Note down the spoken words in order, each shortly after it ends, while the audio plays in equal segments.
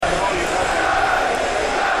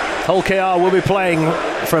Hull KR will be playing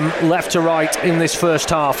from left to right in this first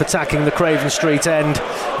half, attacking the Craven Street end.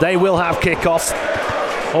 They will have kick-off.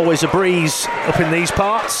 Always a breeze up in these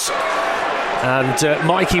parts. And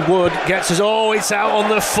Mikey Wood gets us... Oh, it's out on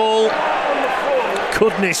the full.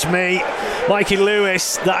 Goodness me. Mikey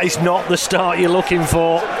Lewis, that is not the start you're looking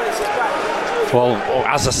for. Well,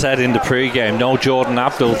 as I said in the pre-game, no Jordan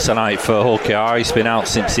Abdul tonight for Hull KR. He's been out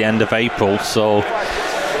since the end of April, so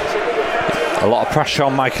a lot of pressure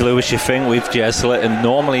on Mikey Lewis, you think, with Jez Litton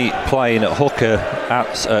normally playing at hooker,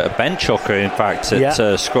 at bench hooker, in fact,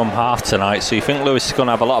 at scrum half tonight. So you think Lewis is going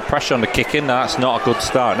to have a lot of pressure on the kick-in. That's not a good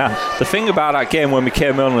start. Now, the thing about that game when we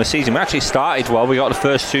came early in the season, we actually started well. We got the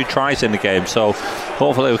first 2 tries in the game, so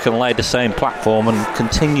hopefully we can lay the same platform and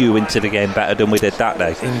continue into the game better than we did that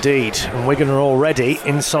day. Indeed. And Wigan are already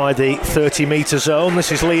inside the 30-metre zone.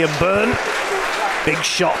 This is Liam Byrne. Big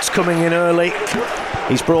shots coming in early.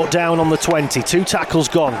 He's brought down on the 20. 2 tackles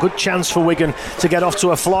gone. Good chance for Wigan to get off to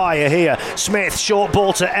a flyer here. Smith, short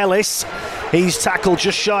ball to Ellis. He's tackled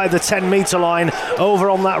just shy of the 10-metre line over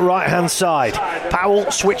on that right-hand side.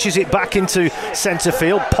 Powell switches it back into centre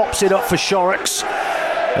field, pops it up for Shorrocks,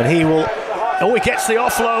 and he will... Oh, he gets the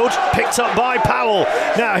offload, picked up by Powell.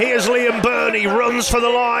 Now here's Liam Byrne, he runs for the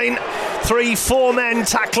line. 3-4 men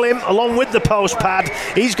tackle him along with the post pad.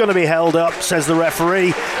 He's going to be held up, says the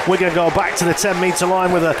referee. We're going to go back to the 10-metre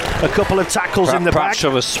line with a couple of tackles in the back. Perhaps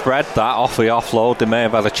should have spread that off the offload. They may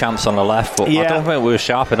have had a chance on the left, but I don't think we were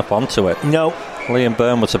sharp enough onto it. No. Liam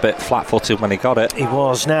Byrne was a bit flat-footed when he got it. He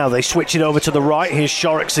was. Now they switch it over to the right. Here's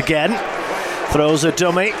Shorrocks again. Throws a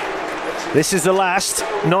dummy. This is the last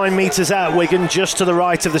 9 metres out, Wigan, just to the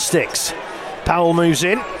right of the sticks. Powell moves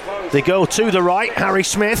in. They go to the right. Harry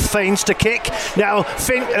Smith feigns to kick. Now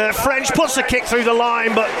French puts a kick through the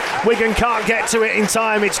line, but Wigan can't get to it in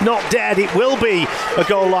time. It's not dead. It will be a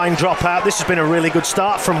goal line dropout. This has been a really good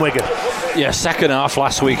start from Wigan. Yeah, second half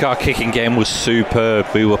last week, our kicking game was superb.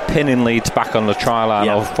 We were pinning Leeds back on the try line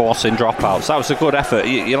or forcing dropouts. That was a good effort.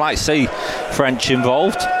 You like to see French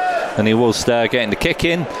involved, and he was there getting the kick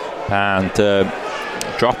in and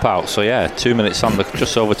dropout. So yeah, 2 minutes on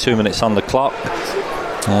just over 2 minutes on the clock.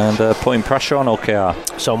 And putting pressure on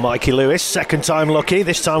OKR. So Mikey Lewis, second time lucky,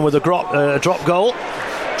 this time with a drop goal.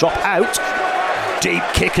 Drop out. Deep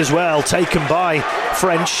kick as well, taken by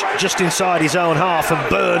French just inside his own half, and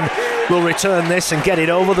Byrne will return this and get it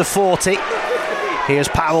over the 40. Here's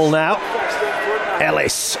Powell now.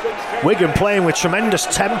 Ellis. Wigan playing with tremendous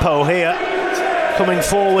tempo here, coming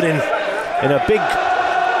forward in a big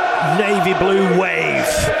navy blue wave.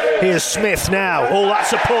 Here's Smith now. Oh,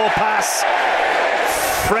 that's a poor pass.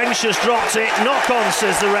 French has dropped it. Knock on,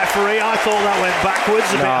 says the referee. I thought that went backwards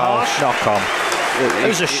a bit harsh. Knock on. It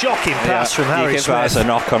was a shocking pass from Harry Smith. You give that as a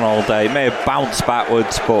knock on all day. It may have bounced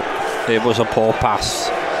backwards, but it was a poor pass.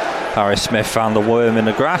 Harry Smith found the worm in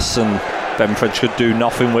the grass, and Ben French could do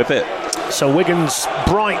nothing with it. So Wigan's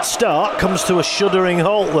bright start comes to a shuddering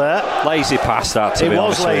halt there. Lazy pass that, to be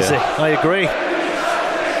honest. It was lazy, I agree.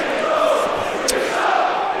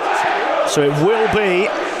 So it will be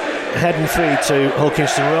head and feed to Hull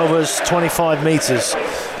Kingston Rovers, 25 metres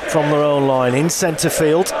from their own line in centre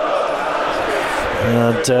field.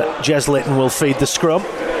 And Jez Litton will feed the scrum.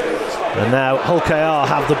 And now Hull KR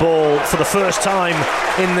have the ball for the first time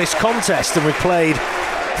in this contest, and we've played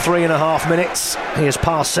 3.5 minutes. Here's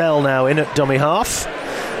Parcell now in at dummy half.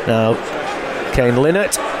 Now Kane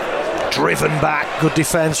Linnert driven back. Good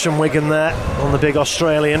defence from Wigan there on the big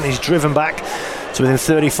Australian. He's driven back to within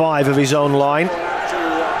 35 of his own line.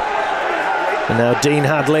 And now Dean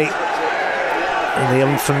Hadley in the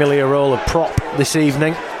unfamiliar role of prop this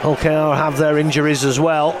evening. Hull KR have their injuries as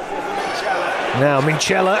well. Now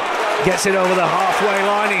Minchella gets it over the halfway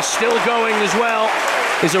line. He's still going as well.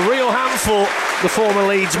 He's a real handful, the former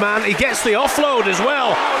Leeds man. He gets the offload as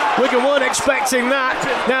well. Wigan weren't expecting that.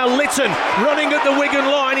 Now Litton running at the Wigan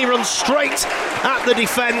line. He runs straight at the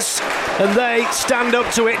defence, and they stand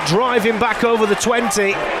up to it, driving back over the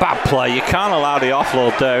 20. Bad play. You can't allow the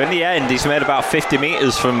offload there. In the end, he's made about 50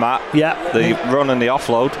 metres from that. Yeah. The run and the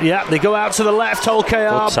offload. Yeah, they go out to the left. Hull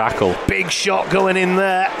KR. Good tackle. Big shot going in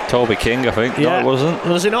there. Toby King, I think. Yeah. No, it wasn't.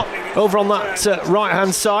 Was it not? Over on that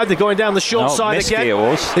right-hand side. They're going down the short side Miskey again. It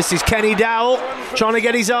was. This is Kenny Dowell trying to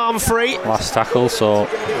get his arm free. Last tackle, so...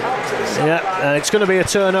 Yeah, it's going to be a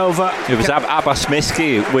turnover. It was Abbas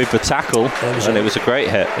Miskey with the tackle, and it was a great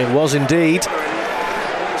hit. It was indeed.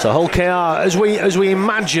 So Hull KR, as we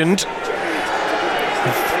imagined,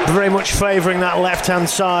 very much favouring that left-hand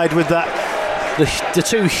side with the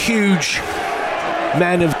two huge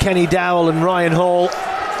men of Kenny Dowell and Ryan Hall.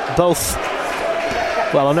 Both,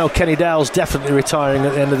 well, I know Kenny Dowell's definitely retiring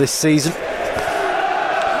at the end of this season.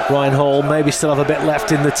 Ryan Hall maybe still have a bit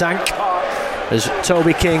left in the tank as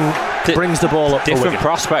Toby King brings the ball up. Different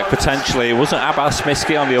prospect potentially. It wasn't Abbas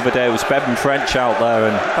Miski on the other day, it was Bevan French out there,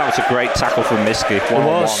 and that was a great tackle from Miski. It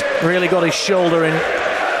was. Really got his shoulder in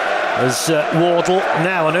as Wardle.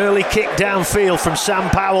 Now an early kick downfield from Sam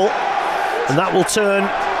Powell, and that will turn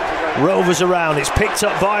Rovers around. It's picked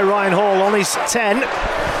up by Ryan Hall on his 10,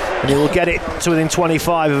 and he will get it to within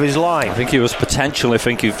 25 of his line. I think he was potentially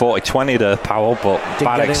thinking 40-20 to Powell, but didn't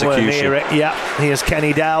bad get execution. Near it. Yeah, here's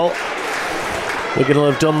Kenny Dowell. We're going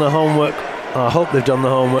to have done the homework. I hope they've done the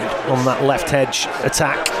homework on that left hedge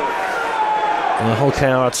attack. Hull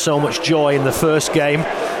KR had so much joy in the first game.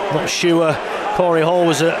 Not sure Corey Hall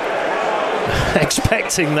was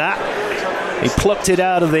expecting that. He plucked it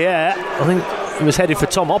out of the air. I think he was headed for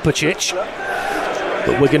Tom Opicic.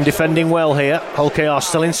 But Wigan defending well here. Hull KR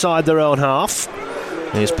still inside their own half.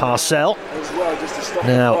 Here's Parcell.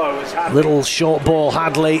 Now, little short ball.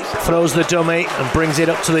 Hadley throws the dummy and brings it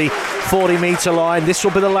up to the 40-metre line. This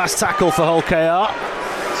will be the last tackle for Hull KR.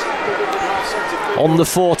 On the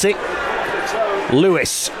 40.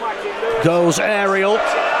 Lewis goes aerial.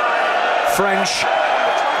 French.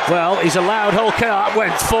 Well, he's allowed Hull KR.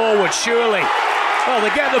 Went forward, surely. Oh,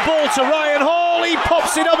 they get the ball to Ryan Hall. He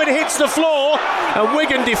pops it up and hits the floor. And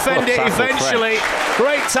Wigan defend it eventually.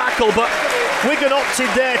 Great tackle, but Wigan opted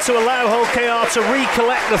there to allow Hull KR to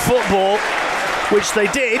recollect the football, which they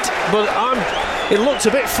did. But it looked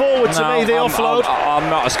a bit forward to me, the offload. I'm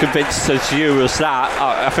not as convinced as you as that.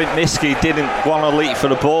 I think Miski didn't want to leap for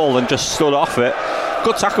the ball and just stood off it.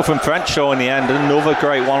 Good tackle from French in the end. Another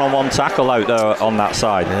great one-on-one tackle out there on that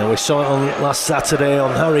side. Yeah, we saw it on last Saturday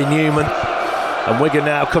on Harry Newman. And Wigan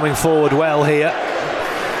now coming forward well here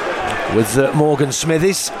with Morgan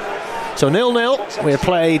Smithies. So 0-0. We have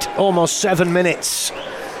played almost 7 minutes,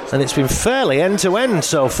 and it's been fairly end-to-end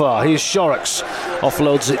so far. Here's Shorrocks,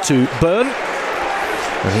 offloads it to Byrne,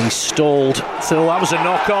 and he's stalled. So that was a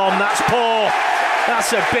knock-on. That's poor.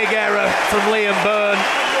 That's a big error from Liam Byrne.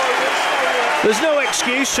 There's no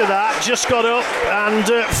excuse for that. Just got up and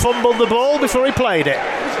fumbled the ball before he played it.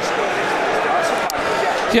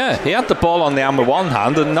 Yeah, he had the ball on the hand with one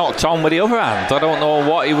hand and knocked on with the other hand. I don't know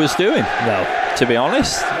what he was doing. No, to be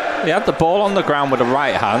honest. He had the ball on the ground with the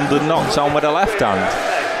right hand and knocked on with the left hand.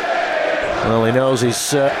 Well, he knows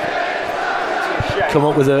he's come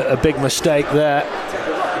up with a big mistake there.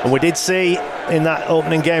 And we did see in that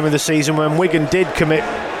opening game of the season when Wigan did commit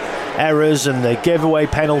errors and they gave away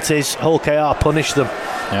penalties, Hull KR punished them.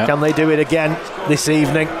 Yep. Can they do it again this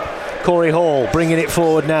evening? Corey Hall bringing it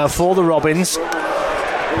forward now for the Robins.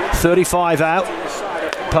 35 out.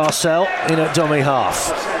 Parcell in at dummy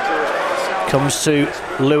half. Comes to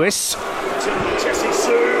Lewis.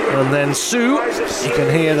 And then Sue. You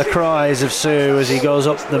can hear the cries of Sue as he goes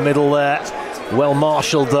up the middle there. Well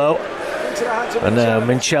marshalled though. And now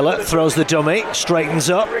Minchella throws the dummy, straightens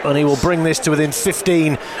up, and he will bring this to within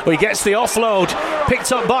 15. He gets the offload,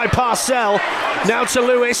 picked up by Parcell. Now to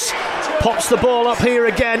Lewis, pops the ball up here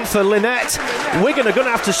again for Lynette. Wigan are going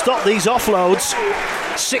to have to stop these offloads.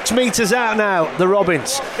 6 metres out now, the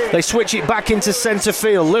Robins. They switch it back into centre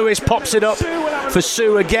field. Lewis pops it up for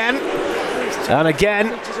Sue again. And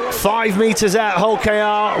again, 5 metres out, Hull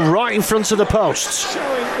KR, right in front of the posts.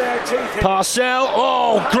 Parcell,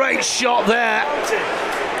 oh, great shot there.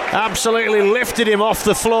 Absolutely lifted him off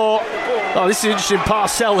the floor. Oh, this is interesting.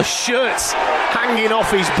 Parcell, the shirt's hanging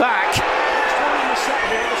off his back.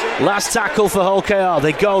 Last tackle for Hull KR.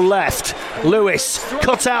 They go left. Lewis,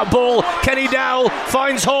 cut out ball. Kenny Dowell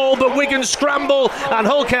finds Hall, but Wigan scramble, and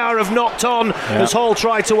Hull KR have knocked on as Hall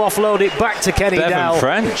tried to offload it back to Kenny Dowell.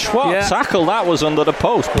 French, what tackle that was under the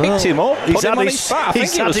post. Picked him up, put him on his back.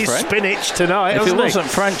 He's had his spinach tonight. If it wasn't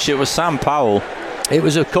French, it was Sam Powell. It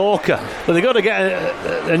was a corker. But they've got to get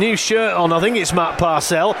a new shirt on. I think it's Matt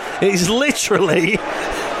Parcell. It's literally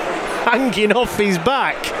hanging off his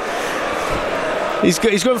back. He's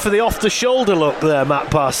going for the off-the-shoulder look there,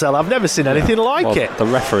 Matt Parcell. I've never seen anything like it. The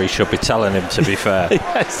referee should be telling him, to be fair.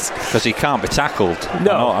 Yes. Because he can't be tackled.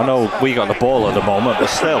 No. I know we got the ball at the moment, but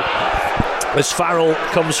still. As Farrell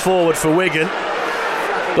comes forward for Wigan.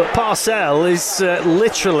 But Parcell is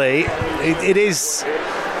literally, it is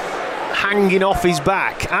hanging off his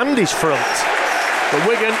back and his front. But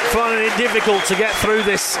Wigan finding it difficult to get through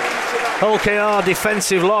this Hull KR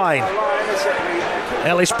defensive line.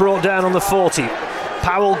 Ellis brought down on the 40.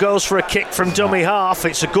 Powell goes for a kick from dummy half.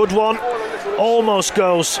 It's a good one. Almost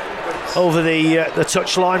goes over the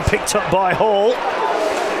touchline. Picked up by Hall.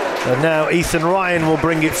 And now Ethan Ryan will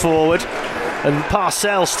bring it forward. And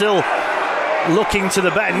Parcell still looking to the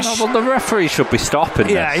bench. No, but the referee should be stopping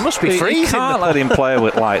this. Yeah, he must be freezing. You can't let him play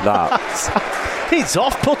with like that. He's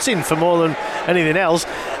off-putting for more than anything else.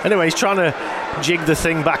 Anyway, he's trying to jig the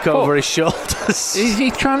thing back over his shoulders.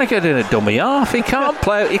 He's trying to get in a dummy half. He can't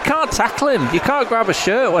play. You can't tackle him. You can't grab a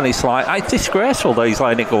shirt when he's like. It's disgraceful that he's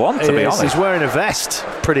letting it go on. To be honest, he's wearing a vest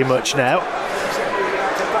pretty much now.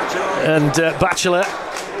 And Batchelor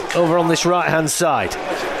over on this right-hand side.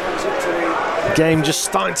 Game just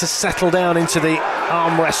starting to settle down into the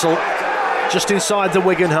arm wrestle, just inside the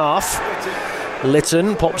Wigan half.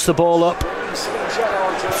 Litton pops the ball up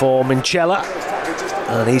for Minchella,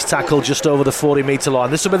 and he's tackled just over the 40-metre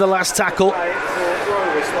line. This will be the last tackle.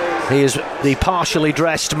 Here's the partially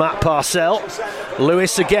dressed Matt Parcell.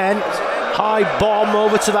 Lewis again, high bomb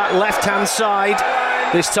over to that left-hand side.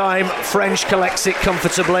 This time French collects it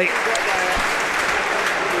comfortably.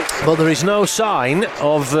 But there is no sign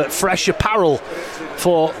of fresh apparel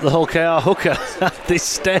for the Hull KR hooker at this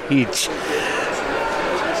stage.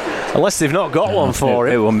 Unless they've not got one for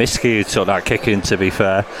him. It was Miski who took that kick in, to be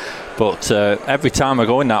fair. But every time we're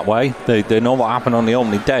going that way, they know what happened on the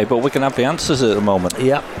opening day, but we can have the answers at the moment.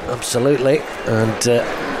 Yeah, absolutely. And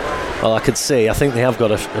well, I could see, I think they have got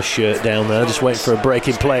a shirt down there, just waiting for a break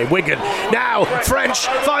in play. Wigan, now French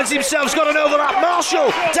finds himself, he's got an overlap. Marshall,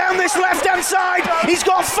 down this left-hand side, he's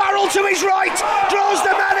got Farrell to his right, draws the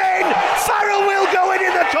man in, Farrell will go in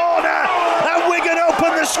the corner, and Wigan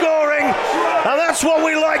open the scoring, and that's what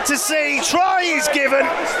we like to see. Try is given,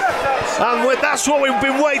 and that's what we've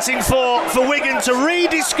been waiting for Wigan to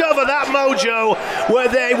rediscover that mojo where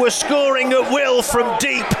they were scoring at will from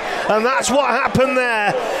deep, and that's what happened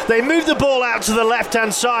there. They moved the ball out to the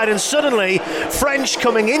left-hand side, and suddenly French,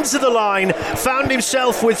 coming into the line, found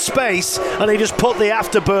himself with space, and he just put the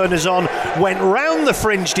afterburners on, went round the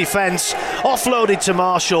Fringe defence, offloaded to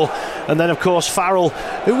Marshall, and then of course Farrell,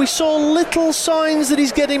 who we saw little signs that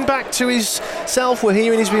he's getting back to his self. We're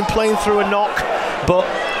hearing he's been playing through a knock, but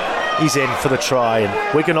he's in for the try,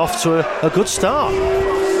 and Wigan off to a good start.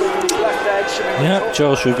 Yeah,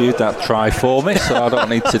 Joe's reviewed that try for me, so I don't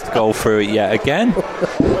need to go through it yet again.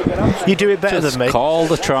 You do it better Just than me. Call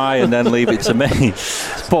the try and then leave it to me.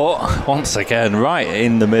 But once again, right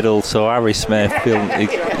in the middle, so Harry Smith,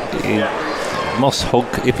 he must hug,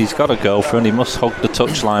 if he's got a girlfriend, he must hug the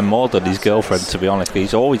touchline more than his girlfriend, to be honest.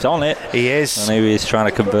 He's always on it. He is. And he is trying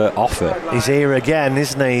to convert off it. He's here again,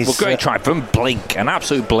 isn't he? Well, great try from Blink, an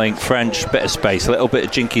absolute blink. French, bit of space, a little bit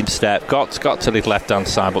of jinking step, got to his left-hand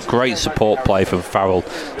side, but great support play from Farrell.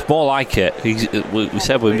 It's more like it. We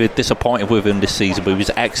said we were disappointed with him this season, but he was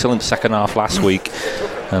excellent second half last week,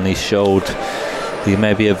 and he showed he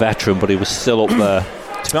may be a veteran, but he was still up there.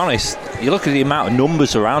 To be honest, you look at the amount of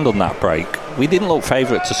numbers around on that break, we didn't look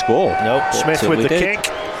favourite to score. No, Smith with the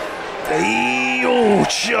kick.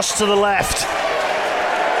 Just to the left.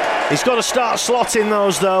 He's got to start slotting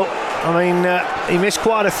those, though. I mean, he missed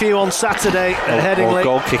quite a few on Saturday at Headingley.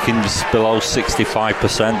 Goal kicking's below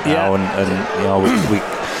 65% now, and you know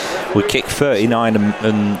we kicked 39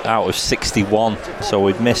 and out of 61, so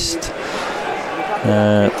we've missed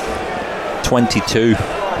 22.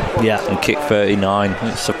 Yeah, and kick 39.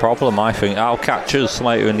 It's a problem, I think. I'll catch us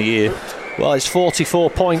later in the year. Well, it's 44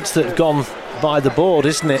 points that have gone by the board,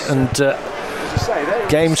 isn't it? And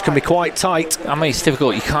games can be quite tight. I mean, it's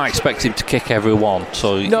difficult. You can't expect him to kick every one.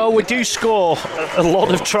 So no, we do score a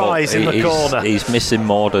lot of tries in the corner. He's missing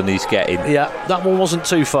more than he's getting. Yeah, that one wasn't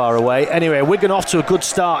too far away. Anyway, Wigan off to a good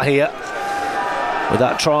start here with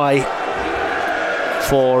that try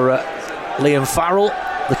for Liam Farrell,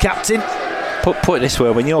 the captain. Put it this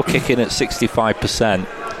way, when you're kicking at 65%,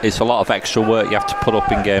 it's a lot of extra work you have to put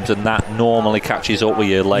up in games, and that normally catches up with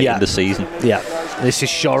you late in the season. Yeah, this is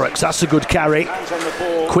Shorrocks. That's a good carry.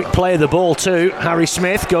 Quick play of the ball too. Harry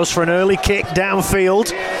Smith goes for an early kick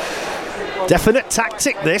downfield. Definite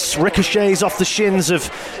tactic this. Ricochets off the shins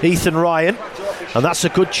of Ethan Ryan, and that's a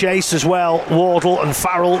good chase as well. Wardle and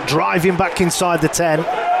Farrell driving back inside the 10,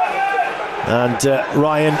 and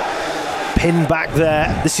Ryan pinned back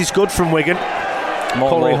there. This is good from Wigan.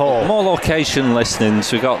 More location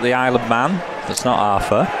listenings. We've got the Isle of Man. It's not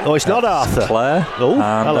Arthur. Oh, it's not Arthur. Claire. Oh,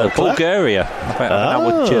 and hello, Claire. Bulgaria. I think that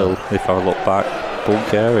with Jill, if I look back.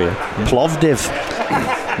 Bulgaria. Plovdiv.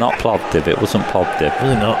 Not Plovdiv. It wasn't Plovdiv.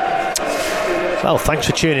 Was it not? Well, thanks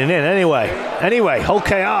for tuning in anyway. Hull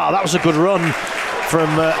KR, that was a good run from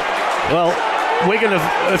Wigan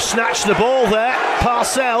have snatched the ball there.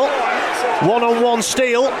 Parcell, one-on-one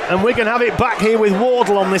steal, and Wigan have it back here with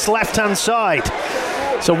Wardle on this left-hand side.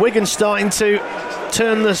 So Wigan starting to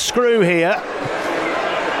turn the screw here.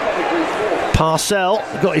 Parcell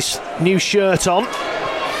got his new shirt on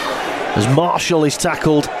as Marshall is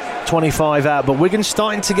tackled 25 out, but Wigan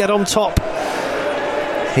starting to get on top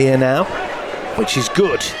here now. which is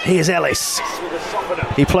good. Here's Ellis.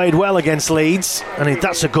 He played well against Leeds, and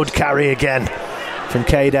that's a good carry again from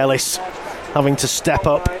Cade Ellis, having to step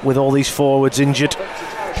up with all these forwards injured,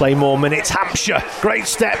 play more minutes. Hampshire, great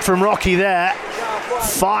step from Rocky there.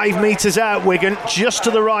 5 metres out, Wigan, just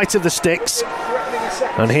to the right of the sticks.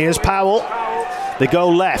 And here's Powell. They go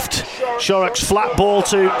left. Shorrock's flat ball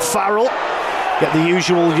to Farrell. Get the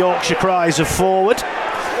usual Yorkshire cries of forward.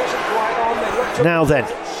 Now then,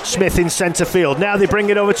 Smith in centre field. Now they bring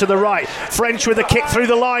it over to the right. French with a kick through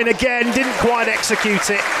the line again. Didn't quite execute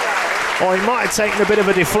it. Or he might have taken a bit of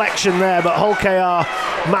a deflection there, but Hull KR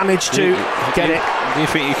managed to get it. Do you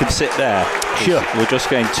think you can sit there? Sure. We're just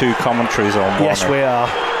getting 2 commentaries on. Yes, we are.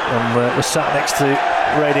 And we're sat next to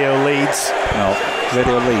Radio Leeds. No,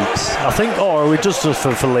 Radio Leeds. I think, or we just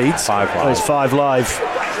for Leeds. 5 Live. Oh, it's 5 Live.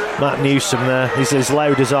 Matt Newsom there. He's as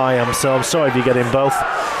loud as I am, so I'm sorry if you get him both.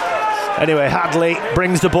 Anyway, Hadley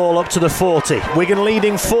brings the ball up to the 40. Wigan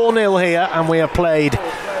leading 4-0 here, and we have played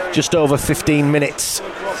just over 15 minutes.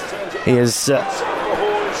 Here's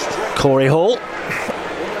Corey Hall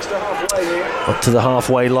up to the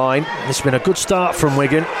halfway line. It's been a good start from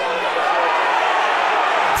Wigan.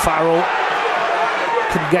 Farrell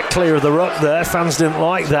couldn't get clear of the ruck there. Fans didn't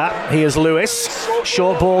like that. Here's Lewis.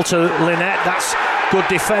 Short ball to Lynette. That's good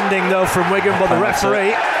defending though from Wigan by the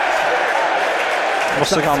referee.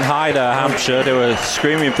 Must have gone high there, Hampshire. They were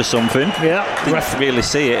screaming for something. Yeah, didn't really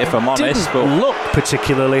see it, if I'm honest. Didn't but look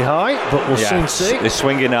particularly high, but we'll soon see. The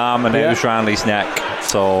swinging arm and it was round his neck.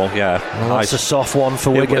 So yeah, well, that's a soft one for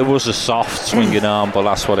Wigan. It was a soft swinging arm, but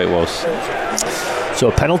that's what it was. So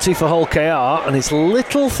a penalty for Hull KR, and it's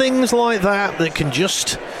little things like that that can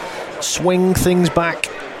just swing things back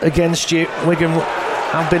against you. Wigan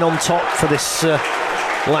have been on top for this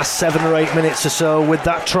last 7 or 8 minutes or so with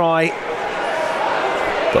that try.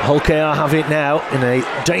 But Hull KR have it now in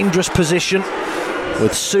a dangerous position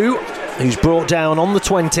with Sue, who's brought down on the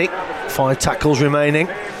 20. 5 tackles remaining.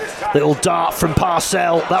 Little dart from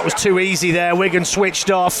Parcell. That was too easy there. Wigan switched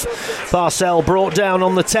off. Parcell brought down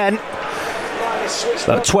on the 10.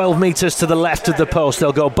 About 12 metres to the left of the post.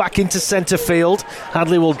 They'll go back into centre field.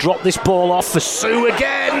 Hadley will drop this ball off for Sue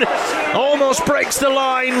again. Almost breaks the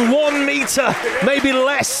line. 1 metre, maybe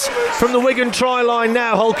less, from the Wigan try line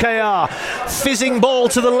now. Hull KR. Fizzing ball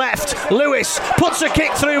to the left. Lewis puts a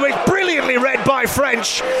kick through it. Brilliantly read by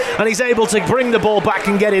French. And he's able to bring the ball back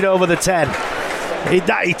and get it over the 10. He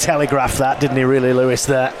telegraphed that, didn't he, really, Lewis,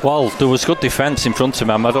 there? Well, there was good defence in front of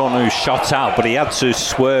him. I don't know who shot out, but he had to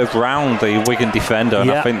swerve round the Wigan defender,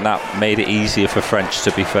 and I think that made it easier for French,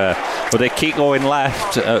 to be fair. But they keep going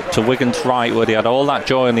left to Wigan's right, where they had all that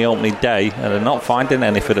joy on the opening day, and they're not finding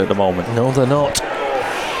anything at the moment. No, they're not.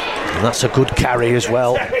 And that's a good carry as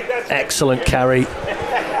well. Excellent carry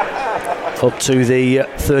up to the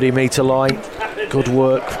 30-metre line. Good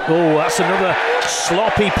work. Oh, that's another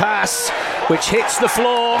sloppy pass, which hits the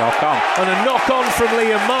floor. Knock on. And a knock-on from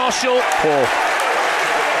Liam Marshall.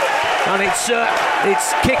 And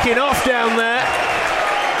it's kicking off down there.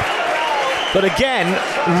 But again,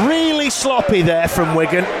 really sloppy there from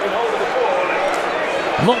Wigan.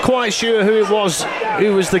 I'm not quite sure who was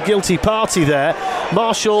the guilty party there.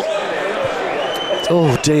 Marshall.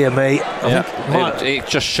 Oh dear me. It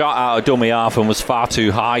just shot out of dummy half and was far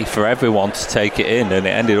too high for everyone to take it in, and it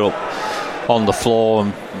ended up on the floor,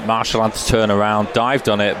 and Marshall had to turn around, dived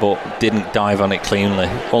on it, but didn't dive on it cleanly.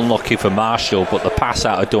 Unlucky for Marshall, but the pass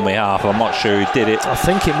out of dummy half, I'm not sure who did it. I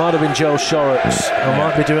think it might have been Joe Shorrocks.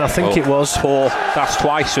 It was. That's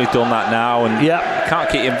twice we've done that now, and you can't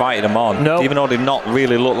keep inviting them on. No. Even though they've not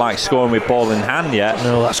really looked like scoring with ball in hand yet.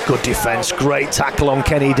 No, that's good defence. Great tackle on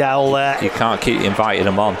Kenny Dowell there. You can't keep inviting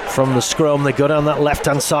them on. From the scrum, they go down that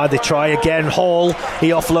left-hand side. They try again. Hall, he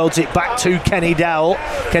offloads it back to Kenny Dowell.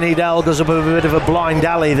 Kenny Dowell goes up a bit of a blind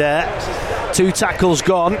alley there. 2 tackles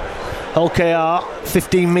gone. Hull KR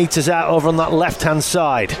 15 metres out over on that left-hand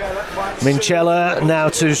side. Minchella now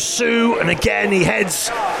to Sue, and again he heads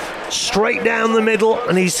straight down the middle,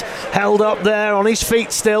 and he's held up there on his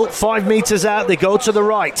feet still. 5 metres out, they go to the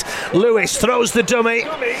right. Lewis throws the dummy,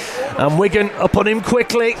 and Wigan up on him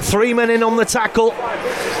quickly. 3 men in on the tackle.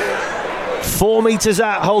 4 metres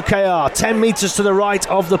out, Hull KR, 10 metres to the right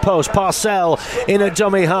of the post. Parcell in at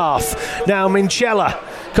dummy half. Now Minchella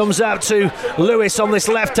comes out to Lewis on this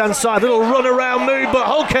left-hand side. Little run-around move, but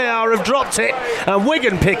Hull KR have dropped it, and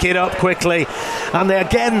Wigan pick it up quickly. And they're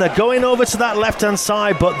going over to that left-hand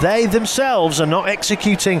side, but they themselves are not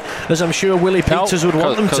executing as I'm sure Willie Peters would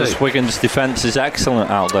want them to. Because Wigan's defence is excellent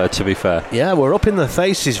out there, to be fair. Yeah, we're up in the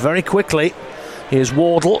faces very quickly. Here's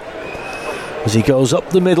Wardle as he goes up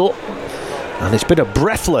the middle. And it's been a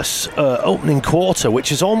breathless opening quarter, which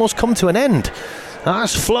has almost come to an end.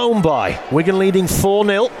 That's flown by. Wigan leading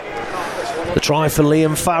 4-0. The try for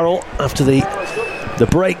Liam Farrell after the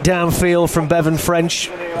break downfield from Bevan French.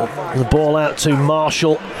 The ball out to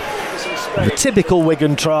Marshall. The typical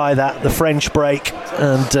Wigan try, that, the French break.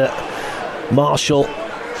 And Marshall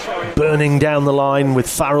burning down the line with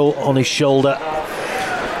Farrell on his shoulder.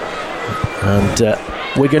 And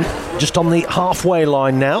Wigan just on the halfway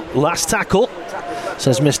line now. Last tackle,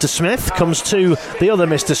 says Mr. Smith. Comes to the other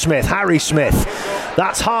Mr. Smith, Harry Smith.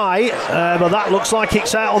 That's high, but that looks like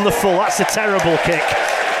it's out on the full. That's a terrible kick.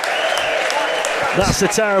 That's a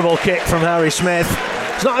terrible kick from Harry Smith.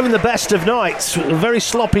 It's not even the best of nights. A very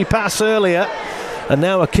sloppy pass earlier, and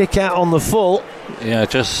now a kick out on the full. Yeah,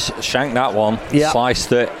 just shanked that one. Yeah.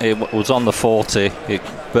 Sliced it. It was on the 40. It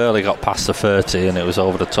barely got past the 30, and it was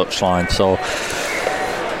over the touchline. So,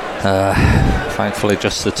 thankfully,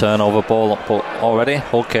 just the turnover ball. But already,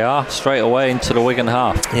 Hull KR straight away into the Wigan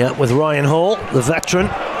half. Yeah, with Ryan Hall, the veteran.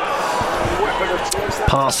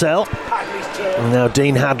 Parcell. And now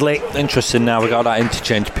Dean Hadley. Interesting now, we got that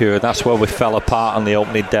interchange period. That's where we fell apart on the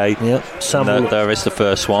opening day. Yeah, there is the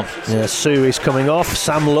first one. Yeah, Sue is coming off.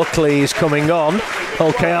 Sam Luckley is coming on.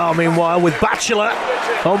 Hull KR, meanwhile, with Batchelor.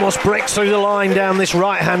 Almost breaks through the line down this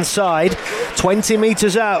right-hand side. 20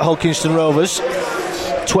 metres out, Hulkinston Rovers.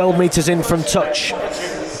 12 metres in from touch.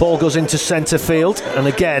 Ball goes into centre field. And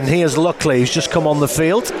again, here's Luckley, who's just come on the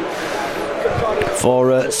field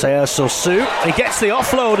for Seaso Sue. He gets the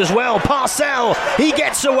offload as well. Parcell, he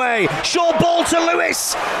gets away. Short ball to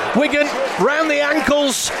Lewis. Wigan round the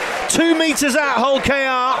ankles. 2 metres out, Hull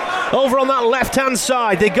KR. Over on that left-hand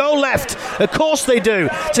side. They go left. Of course they do.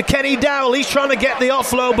 To Kenny Dowell. He's trying to get the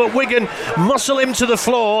offload, but Wigan muscle him to the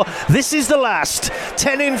floor. This is the last.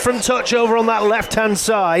 10 in from touch over on that left-hand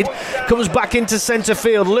side. Comes back into centre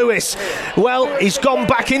field. Lewis, well, he's gone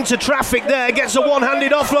back into traffic there. Gets a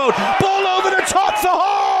one-handed offload. Ball over the top for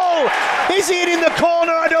Hall. Is he in the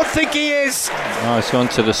corner? I don't think he is. Oh, it's gone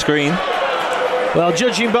to the screen. Well,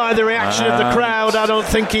 judging by the reaction of the crowd, I don't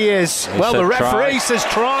think he is. Well, the referee says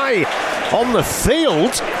try on the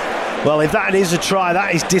field. Well, if that is a try,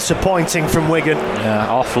 that is disappointing from Wigan. Yeah,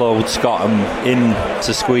 offload's got him in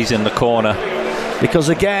to squeeze in the corner. Because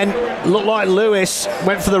again, looked like Lewis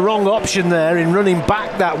went for the wrong option there in running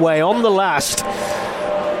back that way on the last.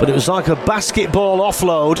 But it was like a basketball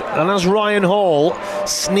offload, and as Ryan Hall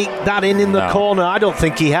sneaked that in the corner, I don't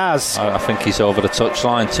think he has. I think he's over the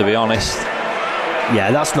touchline, to be honest. Yeah,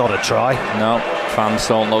 that's not a try. No, fans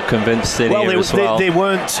don't look convinced in here as well. They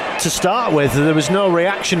weren't to start with. There was no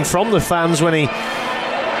reaction from the fans when he... Oh,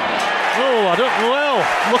 I don't know. Well,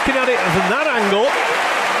 looking at it from that angle...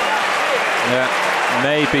 Yeah,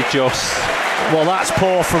 maybe just... Well, that's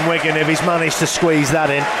poor from Wigan if he's managed to squeeze that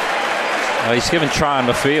in. He's given try on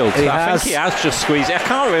the field. I think he has just squeezed it. I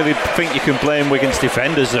can't really think you can blame Wigan's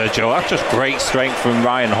defenders there, Joe. That's just great strength from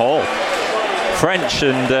Ryan Hall. French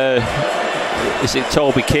and is it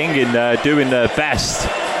Toby King in doing their best,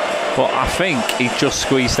 but I think he just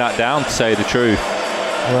squeezed that down, to say the truth.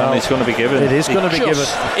 Well, and it's going to be given. It is going to be given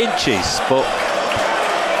inches, but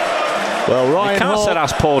well, Ryan you can't Hall, say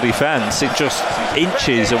that's poor defence. It just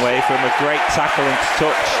inches away from a great tackle into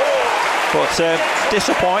touch, but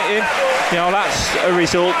disappointing. You know, that's a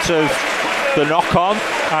result of the knock-on,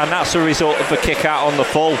 and that's a result of the kick out on the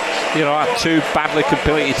full. You know, two badly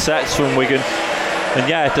completed sets from Wigan. And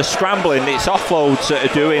yeah, the scrambling, it's offloads that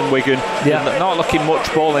are doing Wigan. Yeah. Not looking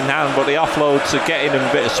much ball in hand, but the offloads are getting them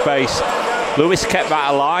a bit of space. Lewis kept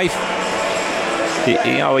that alive.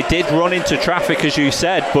 He did run into traffic, as you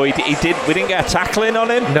said, but we didn't get a tackle in on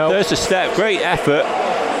him. No. There's a step, great effort.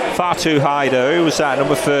 Far too high though. Who was that?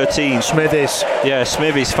 Number 13. Smithies. Yeah,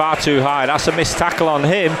 Smithies, far too high. That's a missed tackle on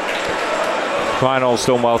him. Ryan Hall's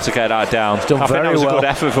done well to get that down. I think that was a good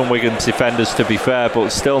effort from Wigan's defenders, to be fair, but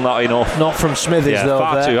still not enough. Not from Smithies, though.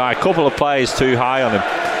 Far too high. A couple of players too high on him.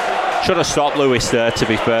 Should have stopped Lewis there, to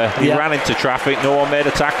be fair. He ran into traffic. No one made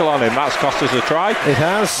a tackle on him. That's cost us a try. It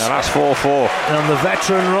has. And that's 4-4. And the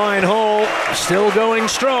veteran Ryan Hall still going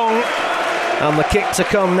strong. And the kick to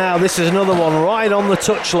come now. This is another one right on the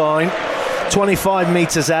touchline. 25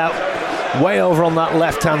 metres out. Way over on that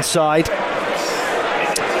left-hand side.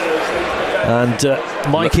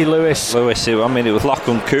 And Mikey Lewis. It was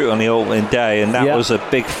Lachlan Coote on the opening day, and that was a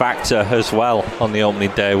big factor as well on the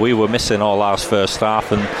opening day. We were missing all our first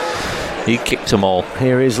half, and he kicked them all.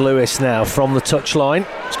 Here is Lewis now from the touchline.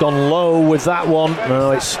 It's gone low with that one.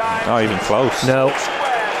 No, it's not even close. No.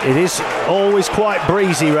 It is always quite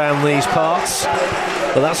breezy round these parts,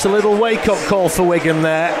 but that's a little wake-up call for Wigan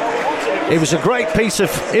there. It was a great piece of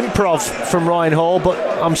improv from Ryan Hall, but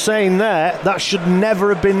I'm saying that should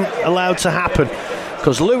never have been allowed to happen,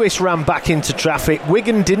 because Lewis ran back into traffic.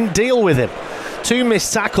 Wigan didn't deal with him. 2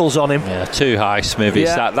 missed tackles on him. Yeah, too high, Smithies.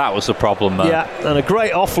 Yeah. That was the problem, man. Yeah, and a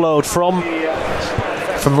great offload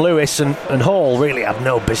from Lewis, and Hall really had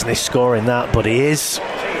no business scoring that, but he is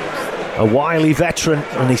a wily veteran,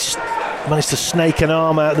 and he's managed to snake an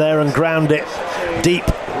arm out there and ground it deep.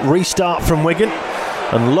 Restart from Wigan,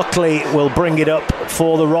 and luckily will bring it up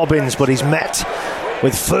for the Robins, but he's met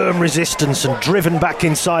with firm resistance and driven back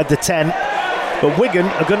inside the 10. But Wigan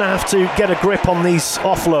are going to have to get a grip on these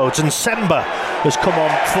offloads, and Semba has come on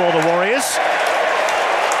for the Warriors.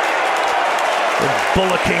 A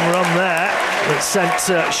bullocking run there that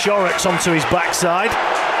sent Shorrocks onto his backside.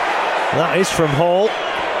 That is from Hall.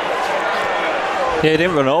 Yeah, he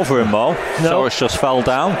didn't run over him, Mo. No. Shorrocks just fell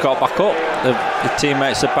down, got back up. The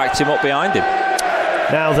teammates had backed him up behind him.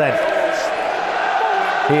 Now then,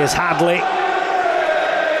 here's Hadley.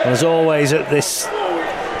 As always at this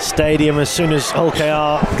stadium, as soon as Hull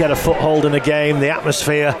KR get a foothold in a game, the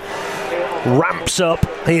atmosphere ramps up.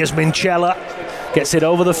 Here's Minchella, gets it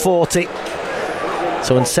over the 40.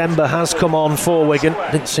 So Nsemba has come on for Wigan.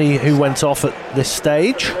 Didn't see who went off at this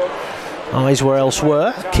stage. Eyes where else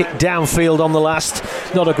were. Kick downfield on the last.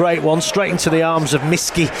 Not a great one. Straight into the arms of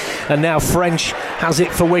Miski. And now French has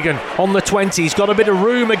it for Wigan. On the 20. He's got a bit of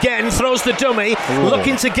room again. Throws the dummy. Ooh.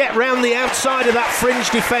 Looking to get round the outside of that fringe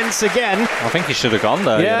defence again. I think he should have gone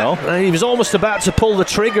there, yeah, you know. He was almost about to pull the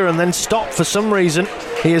trigger and then stop for some reason.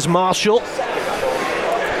 Here's Marshall.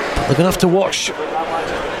 They're going to have to watch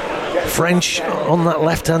French on that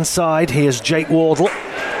left-hand side. Here's Jake Wardle.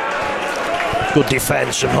 Good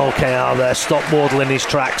defence from Hull KR there. Stop Wardle in his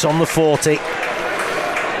tracks on the 40.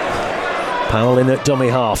 Powell in at dummy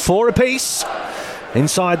half. 4 apiece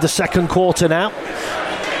inside the second quarter now.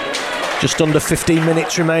 Just under 15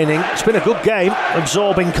 minutes remaining. It's been a good game.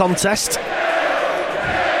 Absorbing contest.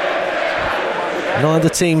 Neither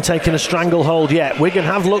team taking a stranglehold yet. Wigan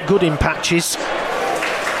have looked good in patches.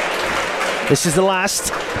 This is the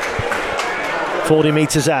last. 40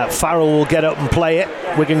 metres out. Farrell will get up and play it.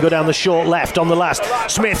 Wigan go down the short left on the last.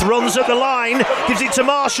 Smith runs at the line, gives it to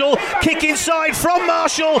Marshall. Kick inside from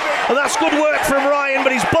Marshall, and that's good work from Ryan,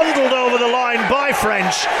 but he's bundled over the line by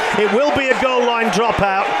French. It will be a goal line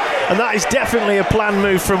dropout, and that is definitely a planned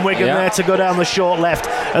move from Wigan there to go down the short left,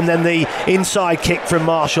 and then the inside kick from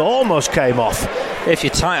Marshall almost came off. If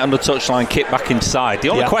you're tight on the touchline, kick back inside. The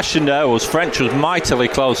only question there was French was mightily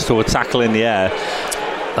close to a tackle in the air.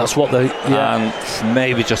 That's what they... And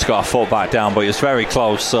maybe just got a foot back down, but it was very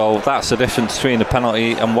close. So that's the difference between the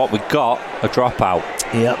penalty and what we got, a dropout.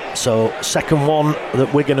 Yep, so second one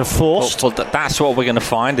that Wigan have forced. But that's what we're going to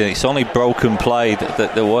find. It's only broken play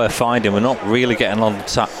that we're finding. We're not really getting on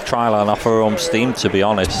the try line off our own steam, to be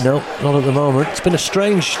honest. No, not at the moment. It's been a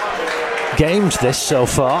strange games, this, so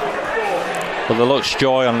far. But there looks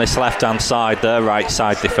joy on this left-hand side, their right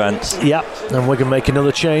side defence. Yep, and Wigan make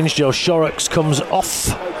another change. Joe Shorrocks comes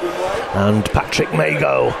off, and Patrick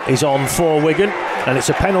Mago is on for Wigan, and it's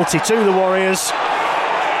a penalty to the Warriors.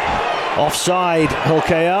 Offside, Hull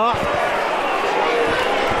KR.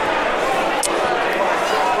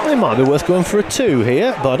 They might be worth going for a 2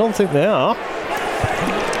 here, but I don't think they are.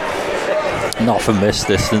 Not from this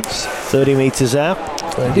distance. 30 metres out.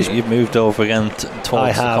 You've moved over again towards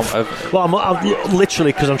I have. Well, I'm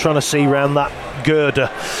literally, because I'm trying to see round that girder.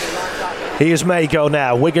 Here's Mago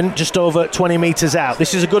now. Wigan just over 20 metres out.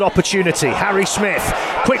 This is a good opportunity. Harry Smith.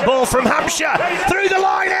 Quick ball from Hampshire. Through the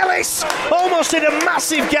line, Ellis. Almost hit a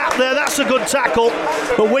massive gap there. That's a good tackle.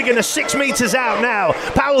 But Wigan are 6 metres out now.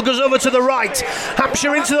 Powell goes over to the right.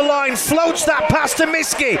 Hampshire into the line. Floats that pass to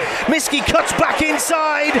Miski. Miski cuts back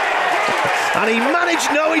inside. And he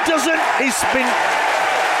managed... No, he doesn't. He's been...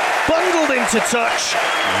 bundled into touch.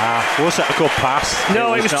 Wasn't a good pass.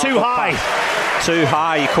 No, it was too high. Too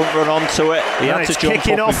high, you couldn't run onto it. He had to jump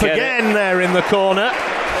kicking up off and again there in the corner.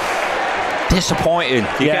 Disappointing.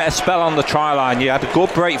 You get a spell on the try line. You had a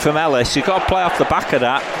good break from Ellis. You've got to play off the back of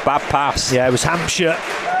that. Bad pass. Yeah, it was Hampshire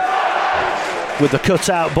with the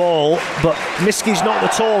cut-out ball, but Miski's not the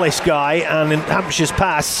tallest guy, and in Hampshire's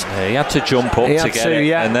pass... Yeah, he had to jump up to get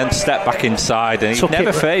it, and then step back inside, and he'd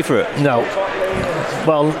never favour it. No.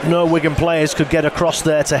 Well, no Wigan players could get across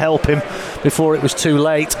there to help him before it was too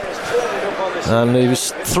late. And he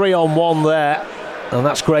was 3-on-1 there, and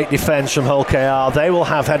that's great defence from Hull KR. They will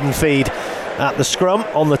have head and feed at the scrum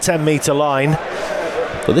on the 10-metre line.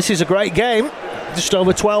 But this is a great game. Just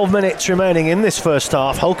over 12 minutes remaining in this first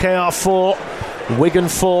half. Hull KR 4, Wigan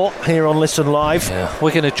 4 here on Listen Live.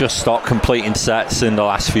 We're going to just stop completing sets in the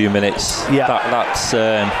last few minutes. Yeah.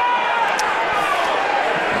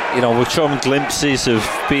 we're showing glimpses of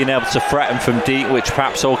being able to threaten from deep, which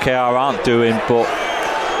perhaps OKR aren't doing, but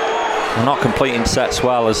we're not completing sets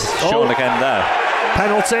well, as shown again there.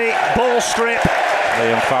 Penalty, ball strip.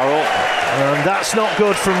 Liam Farrell. And that's not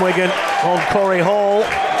good from Wigan on Corey Hall.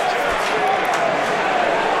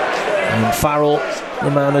 And Farrell,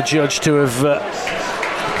 the man adjudged to have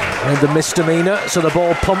made the misdemeanour, so the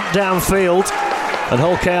ball pumped downfield. And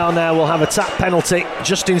Hull KR now will have a tap penalty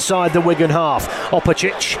just inside the Wigan half.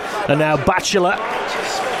 Opicic and now Batchelor.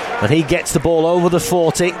 And he gets the ball over the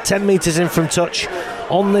 40, 10 metres in from touch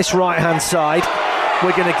on this right-hand side.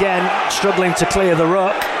 Wigan again struggling to clear the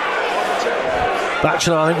ruck.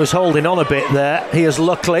 Batchelor, I think, was holding on a bit there. He is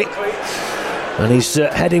luckily. And he's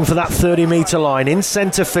heading for that 30-metre line in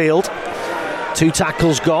centre field. 2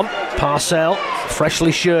 tackles gone. Parcell,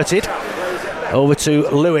 freshly shirted. Over to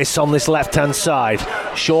Lewis on this left-hand side.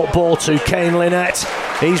 Short ball to Kane Lynette.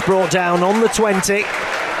 He's brought down on the 20.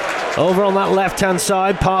 Over on that left-hand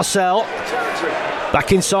side, Parcell.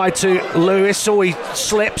 Back inside to Lewis. Oh, he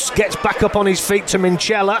slips, gets back up on his feet to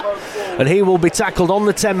Minchella. And he will be tackled on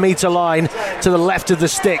the 10-metre line to the left of the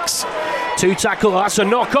sticks. 2 tackle, that's a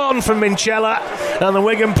knock-on from Minchella. And the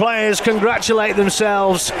Wigan players congratulate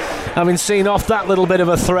themselves, having seen off that little bit of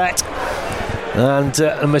a threat. And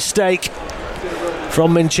a mistake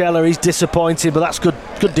from Minchella. He's disappointed, but that's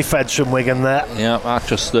good defence from Wigan there. Yeah, that's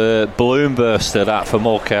just the balloon burster that from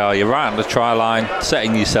OKR. You're right on the try line,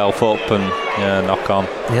 setting yourself up and knock on.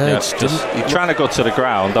 Yeah, it's just you're trying to go to the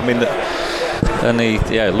ground. I mean,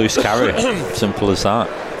 loose carry. Simple as that.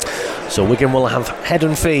 So Wigan will have head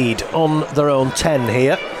and feed on their own 10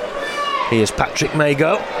 here. Here's Patrick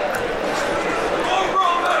Mago.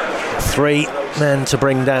 3 men to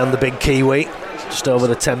bring down the big Kiwi. Just over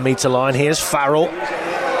the 10-metre line. Here's Farrell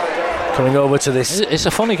coming over to this. It's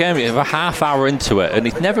a funny game. You're a half hour into it, and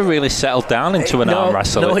it's never really settled down into an arm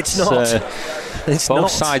wrestle. No, it's not. It's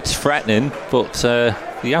both sides threatening, but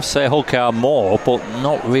you have to say Hull KR more, but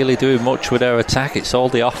not really doing much with their attack. It's all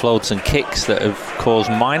the offloads and kicks that have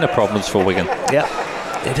caused minor problems for Wigan. Yeah,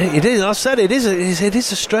 it is. I said it is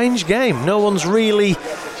a strange game. No one's really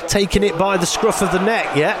taken it by the scruff of the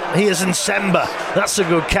neck yet. Here's Nsemba. That's a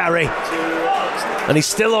good carry. And he's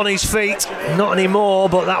still on his feet. Not anymore,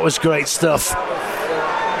 but that was great stuff.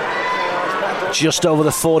 Just over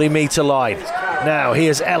the 40-metre line. Now,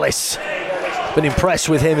 here's Ellis. Been impressed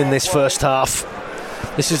with him in this first half.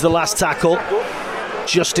 This is the last tackle.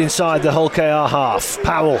 Just inside the Hull KR half.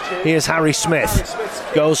 Powell. Here's Harry Smith.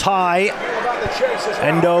 Goes high.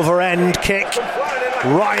 End over end kick.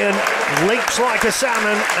 Ryan leaps like a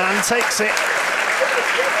salmon and takes it.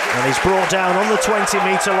 And he's brought down on the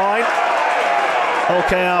 20-metre line. Hull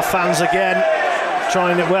KR fans again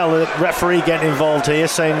trying it. Well, the referee getting involved here,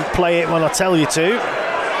 saying play it when I tell you to.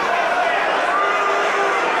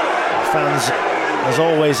 Fans, as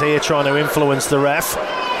always, here trying to influence the ref.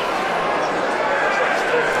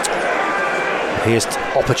 Here's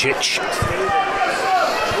Opicic.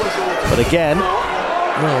 But again,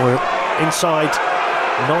 we're inside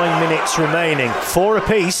 9 minutes remaining. 4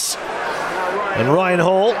 apiece. And Ryan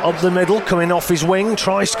Hall up the middle, coming off his wing,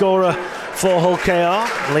 try scorer for Hull KR.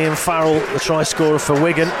 Liam Farrell, the try scorer for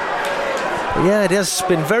Wigan. But yeah, it has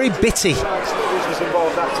been very bitty,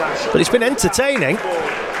 but it's been entertaining.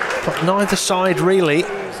 But neither side really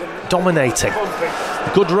dominating.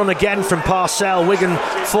 Good run again from Parcell. Wigan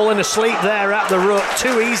falling asleep there at the ruck.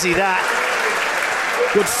 Too easy that.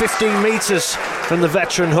 Good 15 metres from the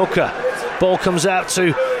veteran hooker. Ball comes out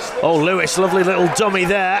to Lewis, lovely little dummy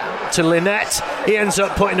there to Lynette. He ends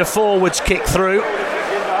up putting a forwards kick through.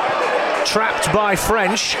 Trapped by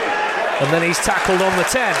French, and then he's tackled on the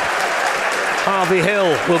 10. Harvey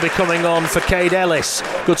Hill will be coming on for Cade Ellis.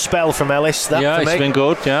 Good spell from Ellis. It's been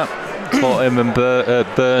good, yeah. But him and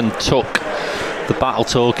Byrne took the battle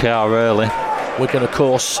to OKR early. Wigan, of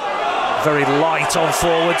course, very light on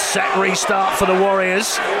forward. Set restart for the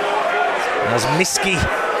Warriors. As Miski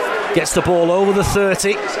gets the ball over the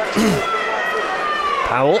 30.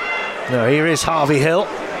 Powell. Now here is Harvey Hill.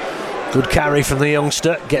 Good carry from the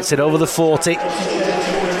youngster. Gets it over the 40.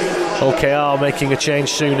 Hull KR making a change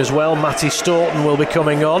soon as well. Matty Staunton will be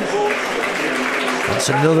coming on. That's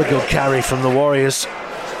another good carry from the Warriors.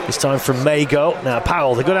 This time from Mago. Now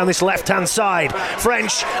Powell, they go down this left-hand side.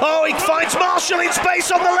 French. He finds Marshall in space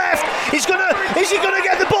on the left. Is he gonna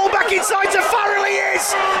get the ball back inside to Farrell? He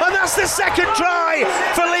is! And that's the second try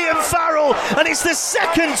for Liam Farrell. And it's the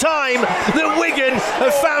second time that Wigan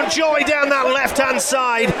have found joy down that left-hand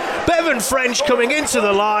side. Bevan French coming into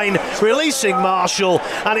the line, releasing Marshall,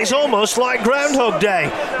 and it's almost like Groundhog Day.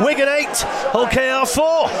 Wigan 8, Hull KR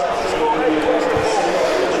 4.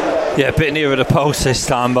 Yeah, a bit nearer the post this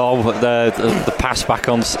time, Bob. The pass back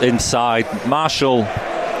on inside. Marshall,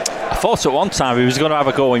 I thought at one time he was going to have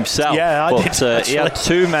a go himself. Yeah, I did. He had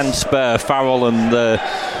 2 men spare, Farrell and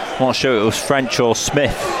I'm not sure it was French or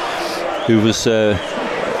Smith, who was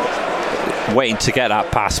waiting to get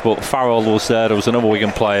that pass, but Farrell was there. There was another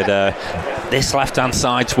Wigan player there. This left-hand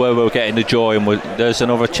side's where we're getting the joy, and there's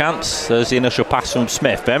another chance. There's the initial pass from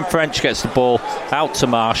Smith. Ben French gets the ball out to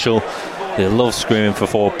Marshall. They love screaming for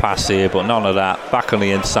forward pass here, but none of that. Back on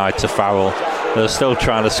the inside to Farrell. They're still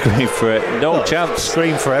trying to scream for it. No chance.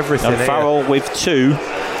 Scream for everything. And Farrell with 2.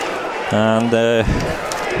 And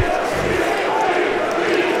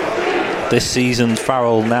this season,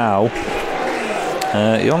 Farrell now,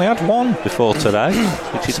 he only had 1 before today,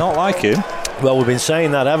 which is not like him. Well, we've been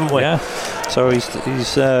saying that, haven't we? Yeah. So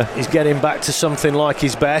he's getting back to something like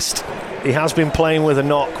his best. He has been playing with a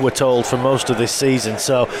knock, we're told, for most of this season.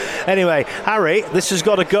 So, anyway, Harry, this has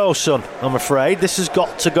got to go, son, I'm afraid. This has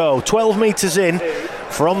got to go. 12 metres in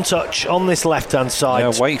from touch on this left-hand side.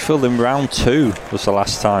 Yeah, Wakefield in round 2 was the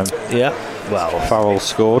last time. Yeah, well, Farrell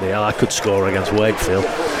scored. Yeah, I could score against Wakefield.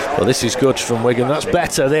 Well, this is good from Wigan. That's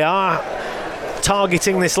better. They are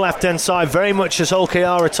targeting this left-hand side very much as Hull KR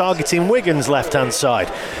are targeting Wigan's left-hand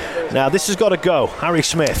side. Now, this has got to go. Harry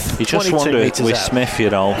Smith. You just wonder with Smith,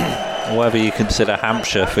 whether you consider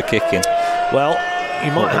Hampshire for kicking. Well,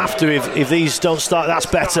 you might have to if these don't start. That's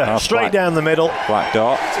better. Straight down the middle. Black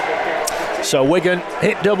dot. So Wigan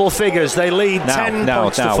hit double figures. They lead 10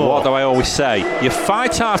 points to 4. What do I always say? You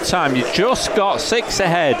fight half time. You just got 6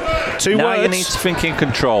 ahead. 2 now words. You need to think in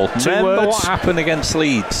control. 2 Remember words. what happened against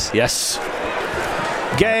Leeds. Yes.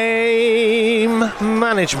 Game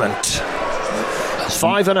management.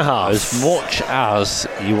 5.5. As much as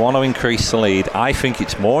you want to increase the lead, I think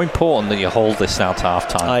it's more important that you hold this now to half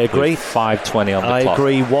time. I agree. 5:20 on the clock. I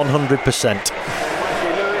agree 100%.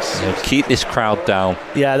 Keep this crowd down.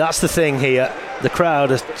 Yeah, that's the thing here. The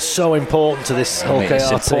crowd is so important to this Hull KR team.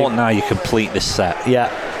 It's important now you complete this set. Yeah.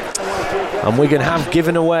 And Wigan have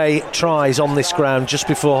given away tries on this ground just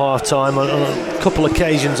before half time on a couple of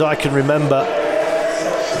occasions I can remember.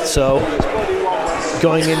 So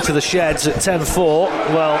going into the sheds at 10-4,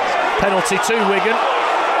 well, penalty to Wigan.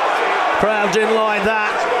 Crowd didn't like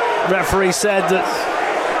that. Referee said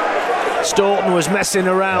that Staunton was messing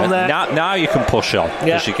around there. Now you can push on,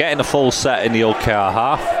 because you're getting a full set in the Hull KR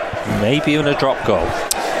half, maybe even a drop goal.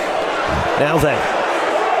 Now then,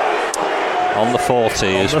 on the 40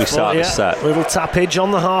 as we start the set. Little tappage on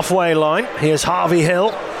the halfway line. Here's Harvey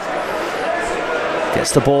Hill.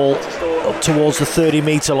 Gets the ball up towards the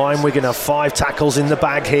 30-metre line. We're going to have 5 tackles in the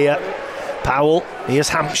bag here. Powell, here's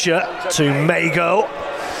Hampshire to Mago.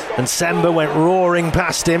 And Sember went roaring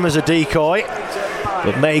past him as a decoy.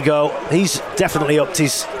 But Mago, he's definitely upped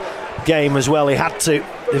his game as well. They've had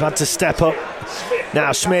to step up.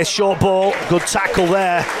 Now Smith, short ball. Good tackle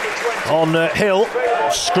there on Hill.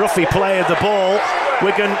 Scruffy play of the ball.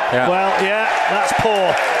 Wigan, that's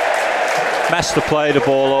poor. Mester played the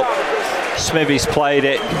ball up. Smithies played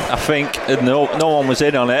it, I think, and no one was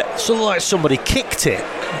in on it. Something like somebody kicked it.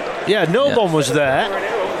 Yeah, no one was there.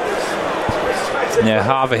 Yeah,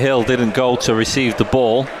 Harvey Hill didn't go to receive the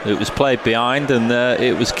ball. It was played behind, and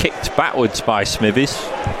it was kicked backwards by Smithies.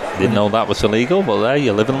 Didn't know that was illegal, but there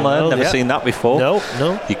you live and learn. Never seen that before. No.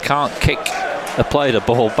 You can't kick a player the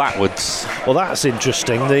ball backwards. Well, that's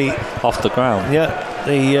interesting. Off the ground. Yeah,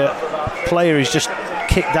 the player has just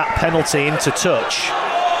kicked that penalty into touch.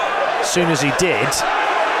 As soon as he did,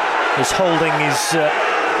 was holding his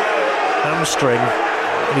hamstring.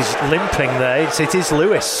 He's limping there. It is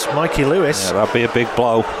Lewis, Mikey Lewis. Yeah, that'd be a big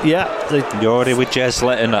blow. Yeah. You're already with Jez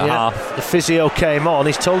Litton at half. The physio came on.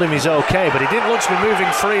 He's told him he's okay, but he didn't look to be moving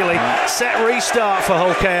freely. Set restart for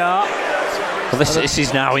Hull KR. Well, this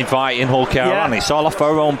is now inviting Hull KR on. It's all off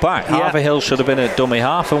our own back. Harvey Hill should have been at dummy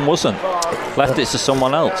half and wasn't. Left it to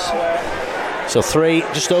someone else. So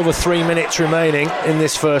just over 3 minutes remaining in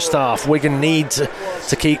this first half. Wigan need to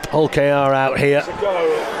keep Hull KR out here.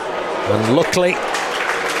 And luckily,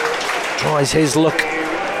 tries his luck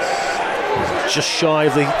just shy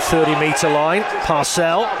of the 30-metre line.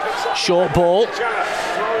 Parcell, short ball.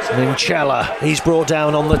 Minchella, he's brought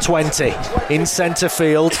down on the 20 in centre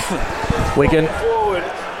field. Wigan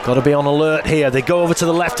got to be on alert here. They go over to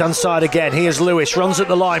the left-hand side again. Here's Lewis, runs at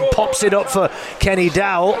the line, pops it up for Kenny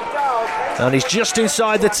Dowell. And he's just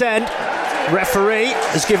inside the 10. Referee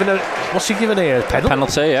has given what's he given here?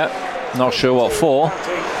 Penalty, yeah. Not sure what for.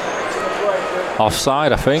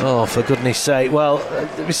 Offside, I think. Oh, for goodness sake. Well,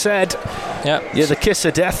 we said you're the kiss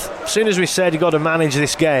of death. As soon as we said you've got to manage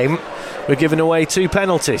this game, we're giving away 2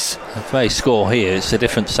 penalties. If they score here, it's a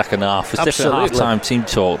different second half. It's different half-time team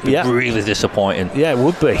talk. Really disappointing. Yeah, it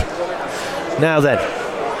would be. Now then,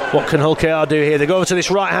 what can Hull KR do here? They go over to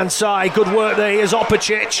this right-hand side. Good work there. Here's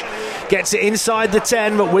Opicic. Gets it inside the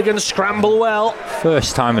 10, but Wigan scramble well.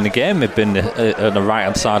 First time in the game they've been on the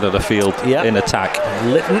right-hand side of the field in attack.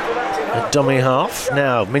 Lytton, a dummy half.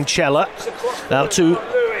 Now, Minchella. Out to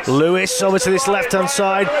Lewis. Over to this left-hand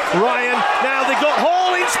side. Ryan. Now they've got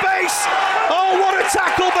Hall in space. Oh, what a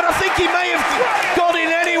tackle, but I think he may have got in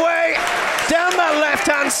anyway. Down that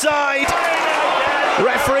left-hand side.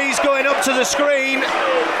 Referee's going up to the screen.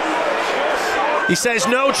 He says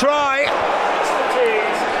no try.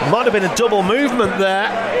 Might have been a double movement there.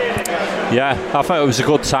 Yeah, I think it was a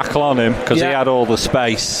good tackle on him because he had all the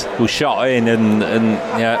space. He was shot in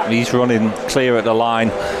and he's running clear at the line.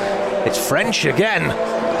 It's French again.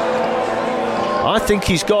 I think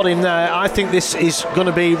he's got him there. I think this is going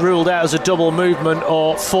to be ruled out as a double movement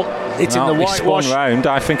or foot hitting the whitewash. Spun round.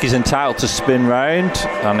 I think he's entitled to spin round,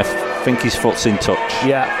 and I think his foot's in touch.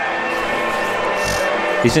 Yeah.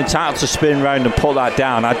 He's entitled to spin round and put that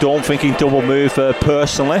down. I don't think he'd double move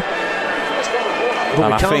personally. But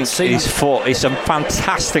and I think his foot, it's a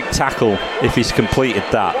fantastic tackle if he's completed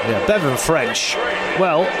that. Yeah, Bevan French.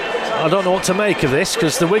 Well, I don't know what to make of this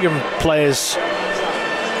because the Wigan players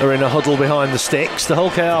are in a huddle behind the sticks. The Hull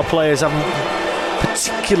KR players haven't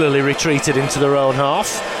particularly retreated into their own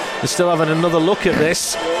half. They're still having another look at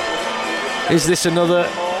this. Is this another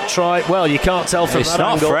try? Well, you can't tell from that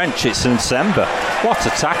angle. It's not French, it's Nsemba. What a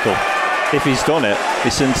tackle. If he's done it,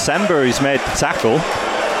 it's Nsemba who's made the tackle.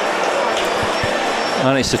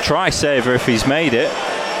 And it's a try saver if he's made it.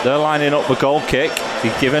 They're lining up the goal kick.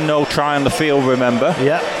 He's given no try on the field, remember?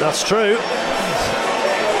 Yeah, that's true.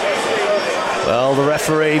 Well, the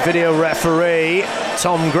referee, video referee,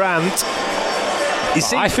 Tom Grant.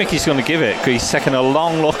 I think he's going to give it because he's taken a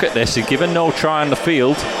long look at this. He's given no try on the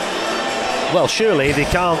field. Well, surely they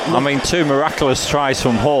can't. I mean, 2 miraculous tries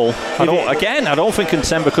from Hull. I don't think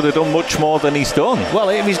Nsemba could have done much more than he's done. Well,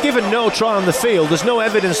 if he's given no try on the field, there's no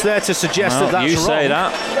evidence there to suggest that that's you wrong. Say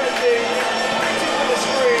that.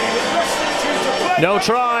 No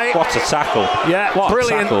try. What a tackle. Yeah, what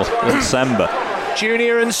brilliant. A tackle. Nsemba.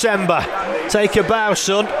 Junior Nsemba. Take a bow,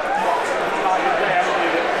 son.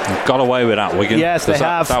 Got away with that, Wigan. Yes, they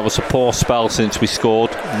have. That was a poor spell since we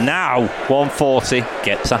scored. Now, 140,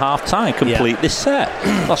 get to half-time, complete this set.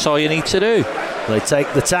 That's all you need to do. They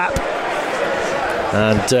take the tap.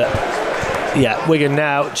 And, Wigan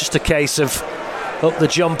now, just a case of up the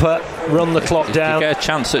jumper, run the clock down. If you get a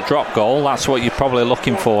chance at drop goal, that's what you're probably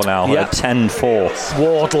looking for now, at 10-4.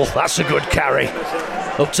 Wardle, that's a good carry.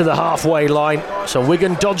 Up to the halfway line. So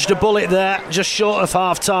Wigan dodged a bullet there, just short of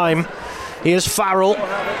half-time. Here's Farrell.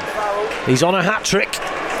 He's on a hat-trick.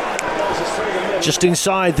 Just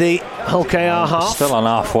inside the Hull KR half. Still on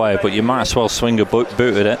halfway, but you might as well swing a boot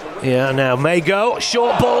at it. Yeah, now Mago.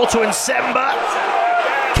 Short ball to Nsemba.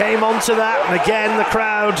 Came onto that, and again the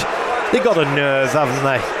crowd, they got a nerve, haven't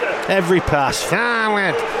they? Every pass.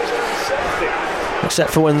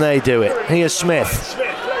 Except for when they do it. Here's Smith.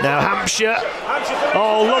 Now Hampshire.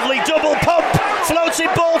 Oh, lovely double pump. Floated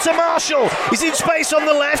ball to Marshall. He's in space on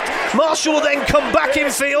the left. Marshall will then come back in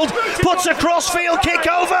field. Puts a cross-field kick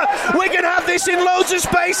over. Wigan have this in loads of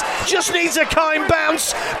space. Just needs a kind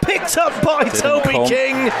bounce. Picked up by Toby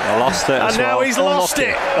King. Lost it. And now he's lost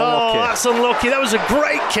it. Oh, that's unlucky. That was a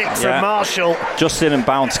great kick from Marshall. Just didn't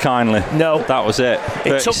bounce kindly. No. That was it.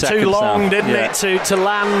 It took too long, didn't it, to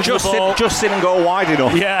land the ball. Just didn't go wide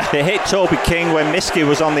enough. Yeah. It hit Toby King when Miskey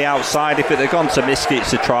was on the outside. If it had gone to Miskey,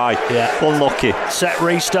 it's a try. Yeah. Unlucky. Set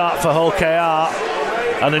restart for Hull KR.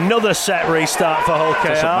 And another set restart for Hull KR.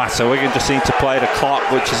 Doesn't matter. Wigan just need to play the clock,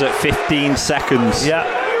 which is at 15 seconds. Yeah.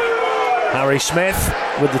 Harry Smith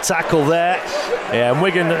with the tackle there. Yeah, and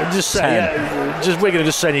Wigan just Wigan are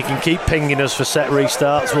just saying you can keep pinging us for set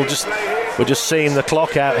restarts. We're just seeing the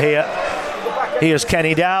clock out here. Here's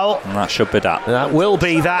Kenny Dowell. And that should be that. That will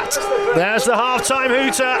be that. There's the half-time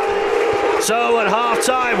hooter. So at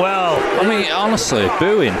half-time, well... I mean, honestly,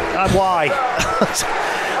 booing. Why?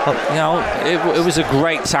 It was a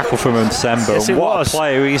great tackle from Nsemba. Yes, it what was. A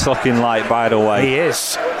player he's looking like, by the way. He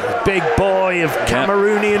is. A big boy of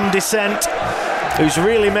Cameroonian descent who's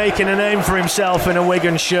really making a name for himself in a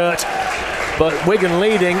Wigan shirt. But Wigan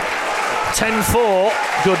leading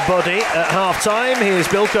 10-4, good buddy, at half-time. Here's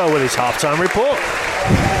Bilko with his half-time report.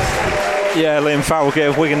 Yeah, Liam Farrell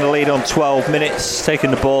gave Wigan the lead on 12 minutes,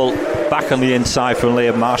 taking the ball back on the inside from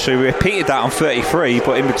Liam Marshall. He repeated that on 33,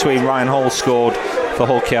 but in between Ryan Hall scored for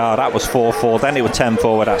Hull KR. That was 4-4. Then it was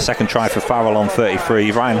 10-4 with that second try for Farrell on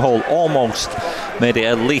 33. Ryan Hall almost made it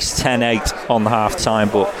at least 10-8 on the half-time,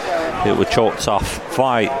 but it was chalked off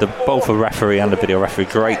by both the referee and the video referee.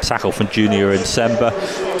 Great tackle from Junior and Sember.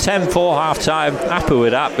 10-4 half-time. Happy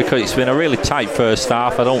with that because it's been a really tight first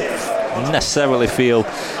half. I don't necessarily feel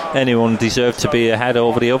anyone deserved to be ahead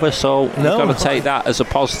over the other, so you've got to take that as a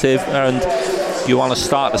positive, and you want to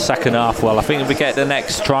start the second half well. I think if we get the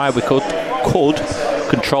next try we could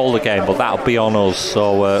control the game, but that'll be on us,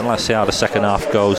 so let's see how the second half goes.